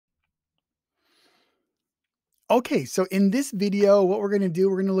Okay, so in this video, what we're going to do,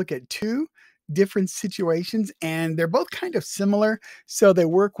 we're going to look at two different situations, and they're both kind of similar, so they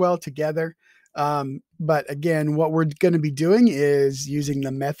work well together. But again, what we're going to be doing is using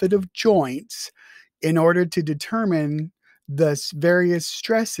the method of joints in order to determine the various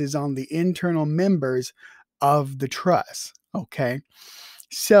stresses on the internal members of the truss. Okay,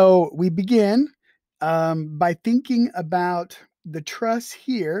 so we begin by thinking about the truss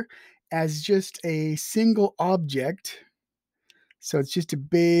here as just a single object. So it's just a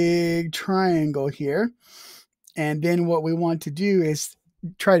big triangle here. And then what we want to do is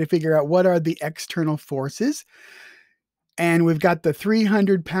try to figure out what are the external forces. And we've got the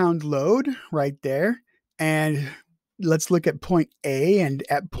 300-pound load right there. And let's look at point A. And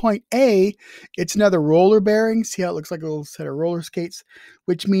at point A, it's another roller bearing. See how it looks like a little set of roller skates,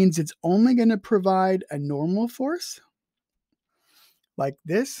 which means it's only going to provide a normal force like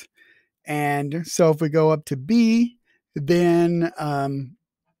this. And so if we go up to B, then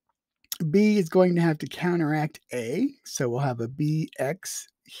B is going to have to counteract A. So we'll have a BX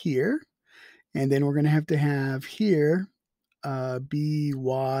here. And then we're going to have here a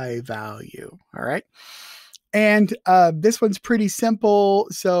BY value. All right. And this one's pretty simple.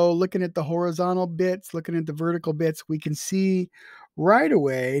 So looking at the horizontal bits, looking at the vertical bits, we can see right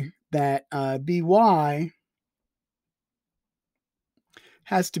away that BY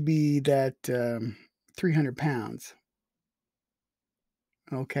has to be that 300 pounds.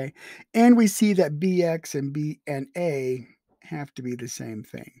 Okay. And we see that BX and B and A have to be the same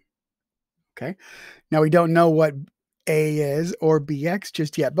thing. Okay. Now we don't know what A is or BX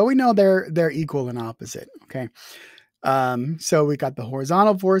just yet, but we know they're equal and opposite. Okay. So we got the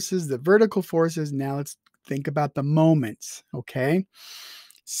horizontal forces, the vertical forces. Now let's think about the moments. Okay.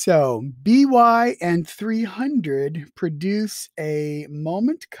 So BY and 300 produce a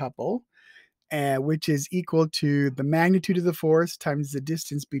moment couple, which is equal to the magnitude of the force times the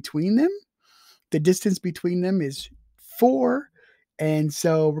distance between them. The distance between them is 4. And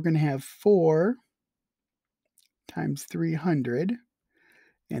so we're going to have 4 times 300.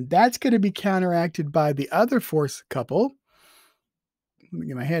 And that's going to be counteracted by the other force couple. Let me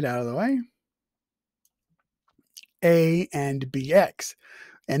get my head out of the way. A and BX.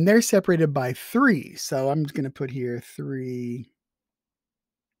 And they're separated by 3. So I'm just going to put here 3A.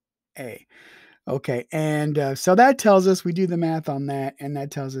 Okay, and so that tells us, we do the math on that, and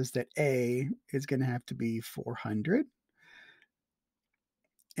that tells us that A is going to have to be 400.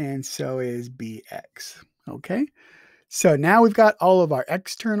 And so is BX. Okay, so now we've got all of our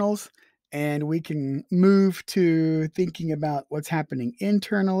externals, and we can move to thinking about what's happening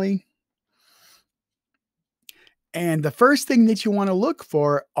internally. And the first thing that you want to look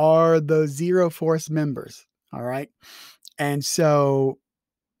for are the zero force members. All right, and so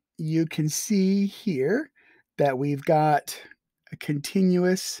you can see here that we've got a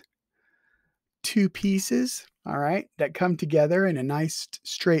continuous two pieces, all right, that come together in a nice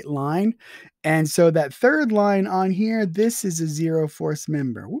straight line. And so that third line on here, this is a zero force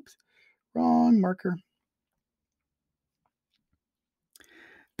member. Whoops, wrong marker.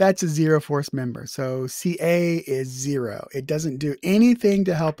 That's a zero force member. So CA is 0. It doesn't do anything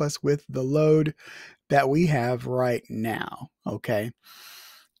to help us with the load that we have right now. Okay.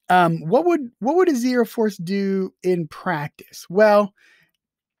 What would a zero force do in practice? Well,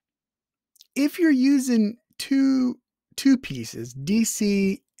 if you're using two pieces,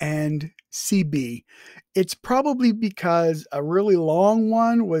 DC and CB, it's probably because a really long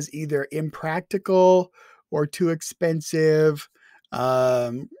one was either impractical or too expensive,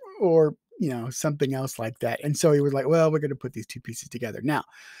 or something else like that. And so he was like, well, we're going to put these two pieces together. Now,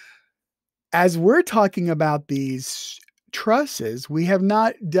 as we're talking about these trusses, we have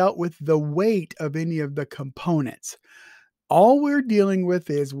not dealt with the weight of any of the components. All we're dealing with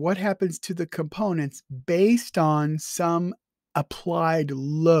is what happens to the components based on some applied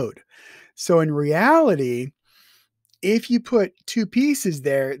load. So in reality, if you put two pieces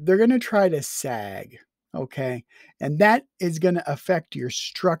there, they're going to try to sag. Okay. And that is going to affect your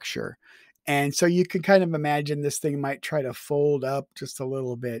structure. And so you can kind of imagine this thing might try to fold up just a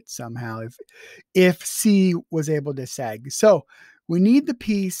little bit somehow if C was able to sag. So we need the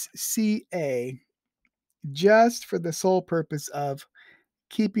piece CA just for the sole purpose of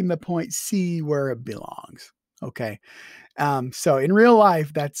keeping the point C where it belongs. Okay. So in real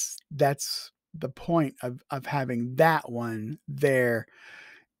life, that's the point of having that one there.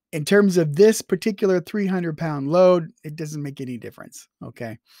 In terms of this particular 300-pound load, it doesn't make any difference.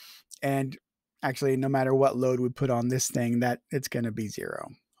 Okay. And actually, no matter what load we put on this thing, that it's going to be 0.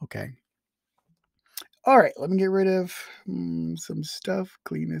 Okay. All right, let me get rid of some stuff,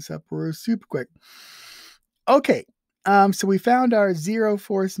 clean this up super quick. Okay, so we found our zero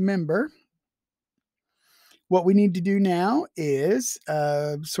force member. What we need to do now is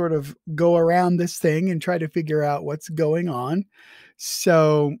sort of go around this thing and try to figure out what's going on.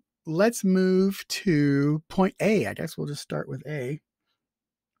 So let's move to point A. I guess we'll just start with A.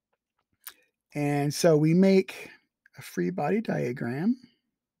 And so we make a free body diagram.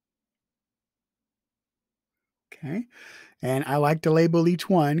 Okay. And I like to label each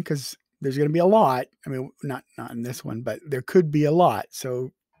one because there's going to be a lot. I mean, not in this one, but there could be a lot.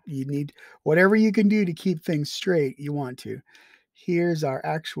 So you need whatever you can do to keep things straight, you want to. Here's our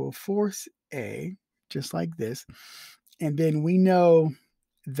actual force A, just like this. And then we know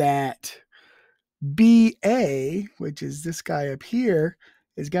that BA, which is this guy up here,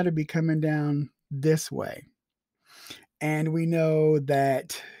 is got to be coming down this way. And we know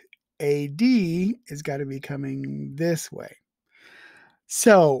that AD is got to be coming this way.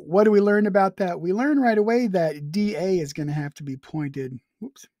 So what do we learn about that? We learn right away that DA is going to have to be pointed.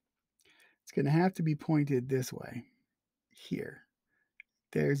 Whoops. It's going to have to be pointed this way. Here.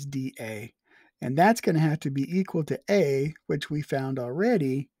 There's DA. And that's going to have to be equal to A, which we found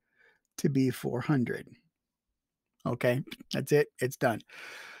already to be 400. Okay, that's it. It's done.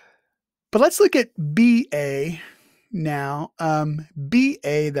 But let's look at BA now.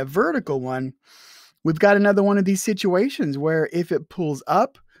 BA, the vertical one, we've got another one of these situations where if it pulls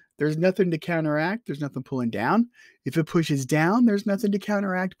up, there's nothing to counteract. There's nothing pulling down. If it pushes down, there's nothing to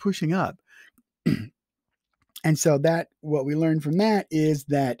counteract pushing up. And so that what we learned from that is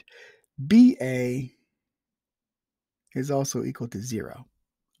that BA is also equal to 0.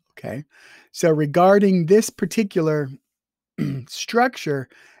 Okay. So regarding this particular structure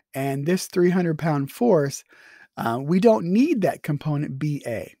and this 300-pound force, we don't need that component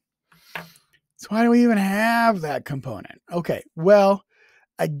BA. So why do we even have that component? Okay, well,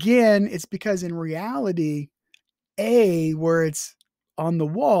 again, it's because in reality, A, where it's on the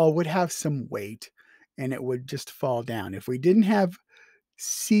wall, would have some weight and it would just fall down. If we didn't have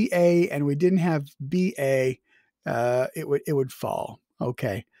CA and we didn't have BA, it would fall.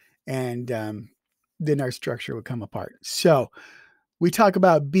 Okay, and then our structure would come apart. So we talk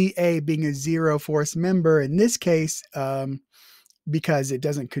about BA being a zero force member in this case because it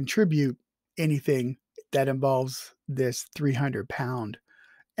doesn't contribute anything that involves this 300-pound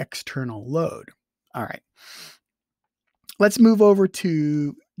external load. All right. Let's move over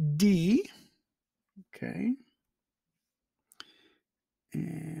to D. Okay. All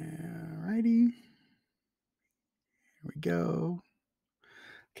righty. Here we go.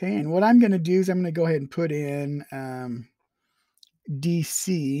 Okay, and what I'm going to do is I'm going to go ahead and put in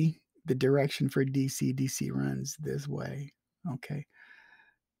DC, the direction for DC. DC runs this way. Okay.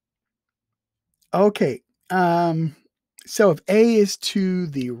 Okay. So if A is to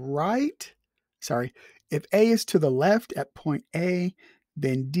the right, sorry, if A is to the left at point A,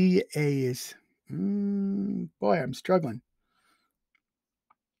 then DA is, boy, I'm struggling.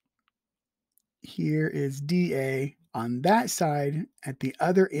 Here is DA on that side. At the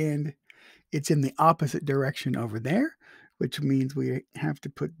other end, it's in the opposite direction over there, which means we have to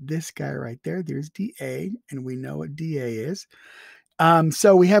put this guy right there. There's DA, and we know what DA is.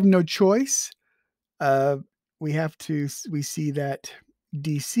 So we have no choice. We see that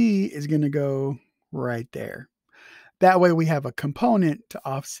DC is going to go right there. That way we have a component to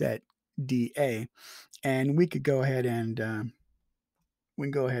offset DA. And we could go ahead and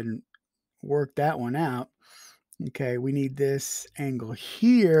work that one out. Okay, we need this angle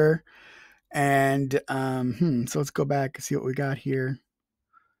here. And so let's go back and see what we got here.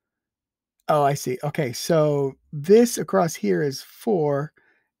 Oh, I see. Okay, so this across here is 4,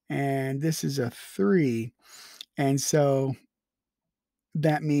 and this is a 3. And so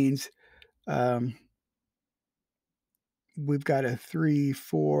that means we've got a 3,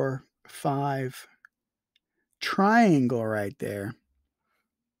 4, 5 triangle right there.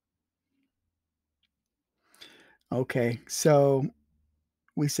 Okay, so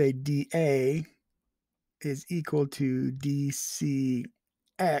we say DA is equal to DCX,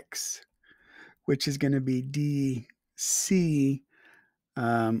 which is going to be DC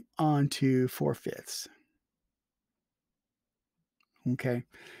onto 4/5. Okay.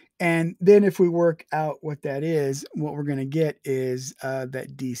 And then if we work out what that is, what we're going to get is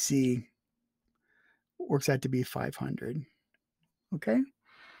that DC works out to be 500. Okay.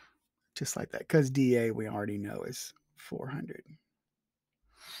 Just like that. Because DA we already know is 400.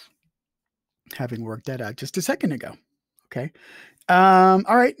 Having worked that out just a second ago. Okay. All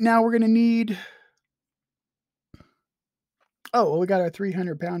right. Now we're going to need Oh, well, we got our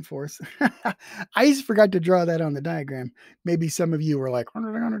 300-pound force. I just forgot to draw that on the diagram. Maybe some of you were like, what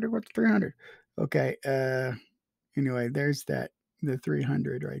are they going to do with 300? Okay. Anyway, there's that, the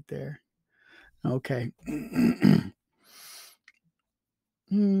 300 right there. Okay.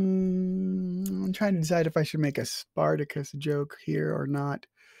 I'm trying to decide if I should make a Spartacus joke here or not.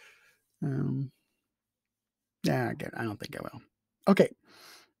 Yeah, again, I don't think I will. Okay.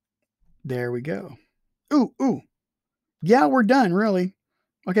 There we go. Ooh. Yeah, we're done, really.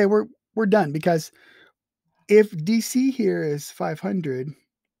 Okay, we're done because if DC here is 500,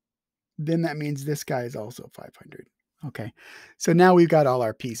 then that means this guy is also 500. Okay. So now we've got all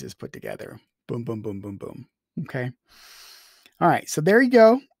our pieces put together. Boom, boom, boom, boom, boom. Okay. All right. So there you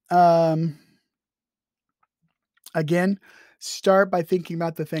go. Again, start by thinking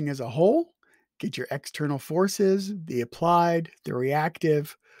about the thing as a whole. Get your external forces, the applied, the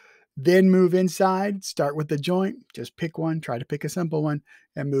reactive, then move inside. Start with the joint. Just pick one, try to pick a simple one,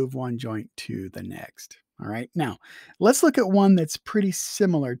 and move one joint to the next. All right. Now, let's look at one that's pretty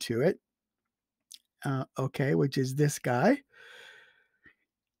similar to it. Okay, which is this guy.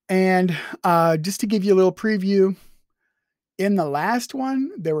 And just to give you a little preview, in the last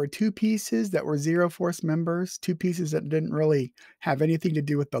one, there were two pieces that were zero force members, two pieces that didn't really have anything to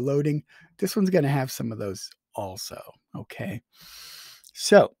do with the loading. This one's going to have some of those also. Okay.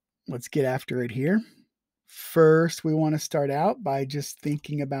 So let's get after it here. First, we want to start out by just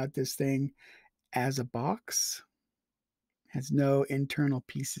thinking about this thing as a box. It has no internal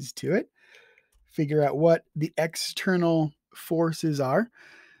pieces to it. Figure out what the external forces are.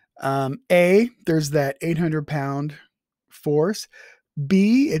 There's that 800-pound force.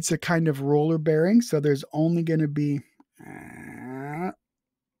 B, it's a kind of roller bearing, so there's only going to be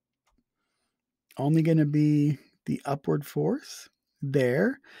the upward force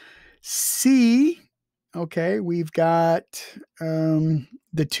there. C, okay, we've got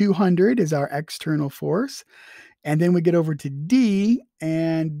the 200 is our external force. And then we get over to D,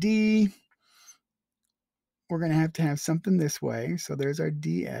 and D, we're going to have something this way. So there's our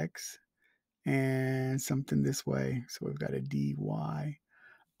dx and something this way. So we've got a dy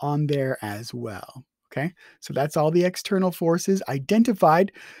on there as well. Okay, so that's all the external forces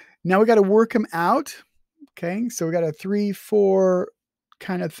identified. Now we got to work them out. Okay, so we got a 3-4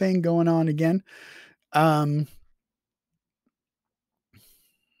 kind of thing going on again.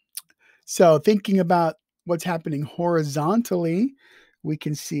 So thinking about what's happening horizontally, we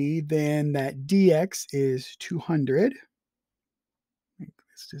can see then that dx is 200. Make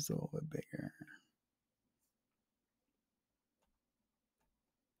this just a little bit bigger.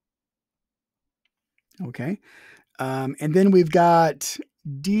 Okay. And then we've got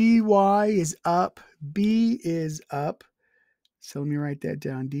dy is up, b is up. So let me write that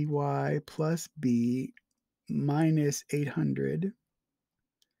down. Dy plus b minus 800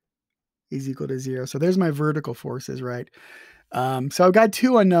 is equal to 0. So there's my vertical forces, right? So I've got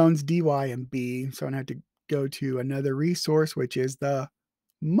two unknowns, dy and b. So I'm going to have to go to another resource, which is the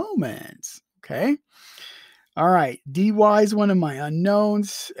moments. Okay. All right. Dy is one of my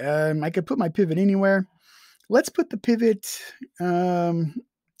unknowns. I could put my pivot anywhere. Let's put the pivot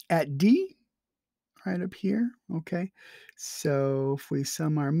at D, right up here. Okay. So if we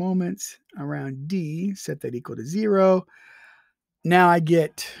sum our moments around D, set that equal to 0. Now I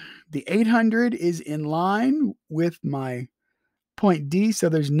get the 800 is in line with my point D, so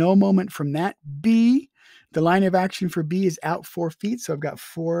there's no moment from that. B, the line of action for B is out 4 feet, so I've got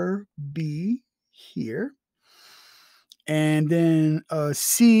 4B here. And then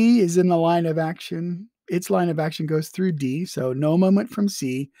C is in the line of action. Its line of action goes through D, so no moment from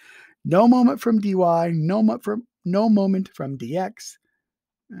C, no moment from dy, no moment from dx.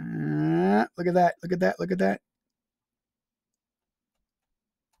 Look at that, look at that, look at that.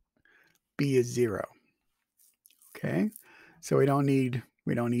 B is 0. Okay, so we don't need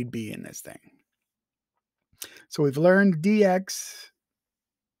B in this thing. So we've learned dx,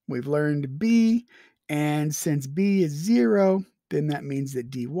 we've learned B, and since B is 0, then that means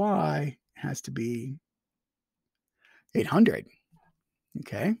that dy has to be 800.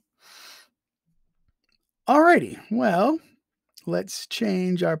 Okay. Alrighty, well, let's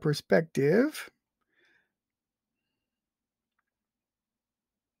change our perspective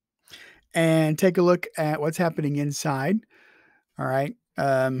and take a look at what's happening inside. All right.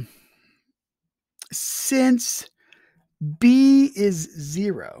 Since B is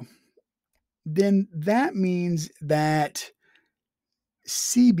 0, then that means that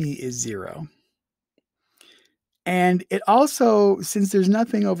CB is 0. And it also, since there's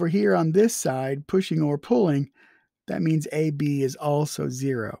nothing over here on this side pushing or pulling, that means AB is also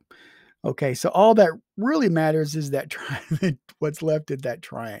 0. Okay, so all that really matters is that what's left of that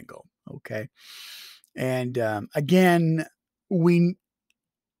triangle. Okay, and again, we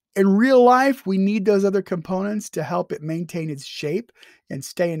in real life we need those other components to help it maintain its shape and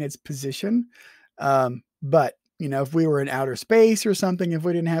stay in its position. But if we were in outer space or something, if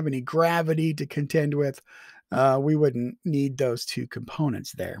we didn't have any gravity to contend with, we wouldn't need those two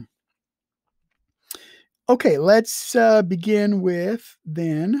components there. Okay, let's begin with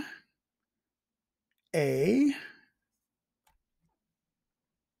then A.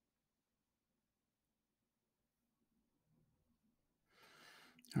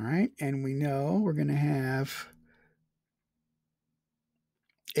 All right, and we know we're going to have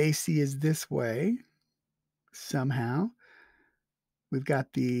AC is this way somehow. We've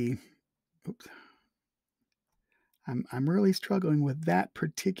got the, oops, I'm really struggling with that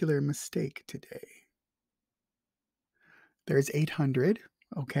particular mistake today. There's 800,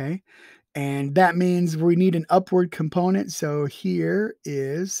 okay? And that means we need an upward component. So here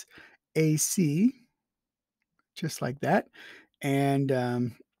is AC, just like that. And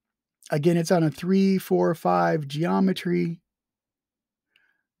again, it's on a 3, 4, 5 geometry.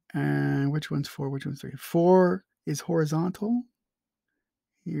 And which one's 4? Which one's 3? 4 is horizontal.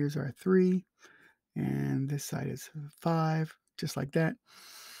 Here's our 3. And this side is 5, just like that.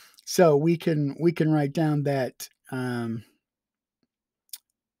 So we can write down that the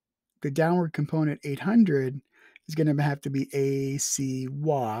downward component 800 is going to have to be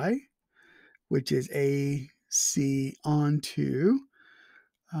ACY, which is AC onto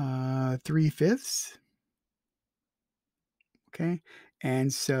 3/5. Okay,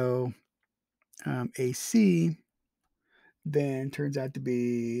 and so AC then turns out to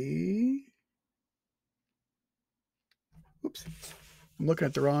be, oops, I'm looking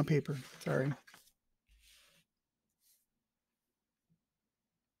at the wrong paper. Sorry.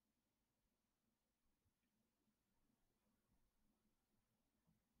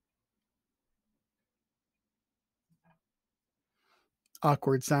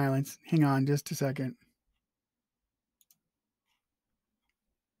 Awkward silence. Hang on just a second.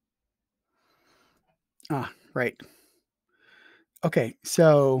 Right. Okay,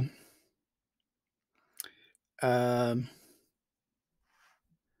 so um,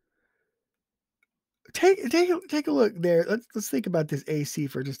 take a look there. Let's think about this AC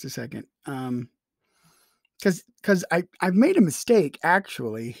for just a second. Because I've made a mistake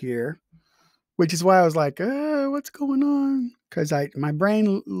actually here, which is why I was like, what's going on? Because my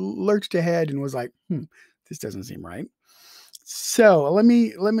brain lurched ahead and was like, this doesn't seem right. So let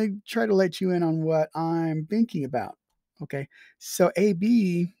me try to let you in on what I'm thinking about. Okay, so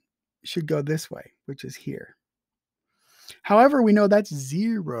AB should go this way, which is here. However, we know that's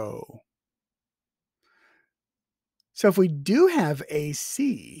 0. So if we do have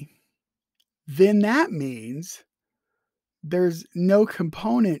AC, then that means there's no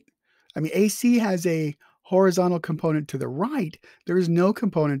component. I mean, AC has a horizontal component to the right. There is no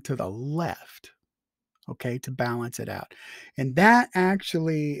component to the left, okay, to balance it out. And that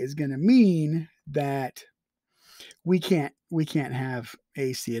actually is going to mean that we can't have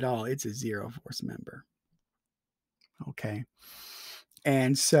AC at all. It's a 0 force member. Okay.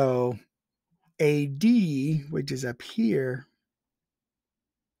 And so AD, which is up here,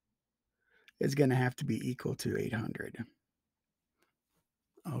 is going to have to be equal to 800.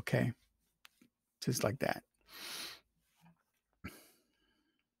 Okay. Just like that.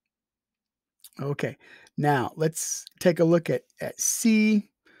 Okay. Now let's take a look at C.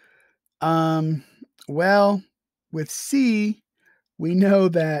 Well, with C, we know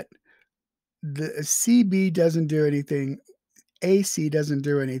that the CB doesn't do anything, AC doesn't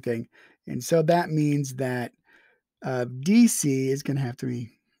do anything. And so that means that DC is going to have to be,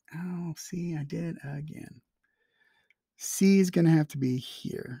 oh, see, I did it again. C is going to have to be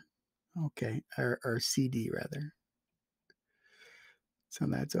here. Okay, or CD rather. So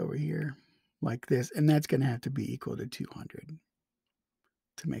that's over here like this. And that's going to have to be equal to 200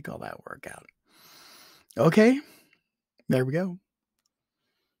 to make all that work out. Okay, there we go.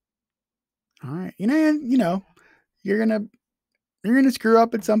 All right. You're gonna screw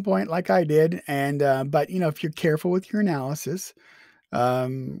up at some point like I did. And but if you're careful with your analysis,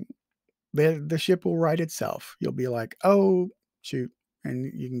 um, the ship will right itself. You'll be like, oh shoot,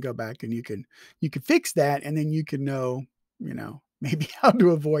 and you can go back and you can fix that, and then you can know, maybe how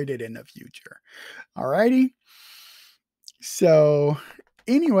to avoid it in the future. All righty. So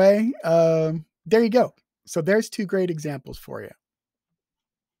anyway, there you go. So there's two great examples for you.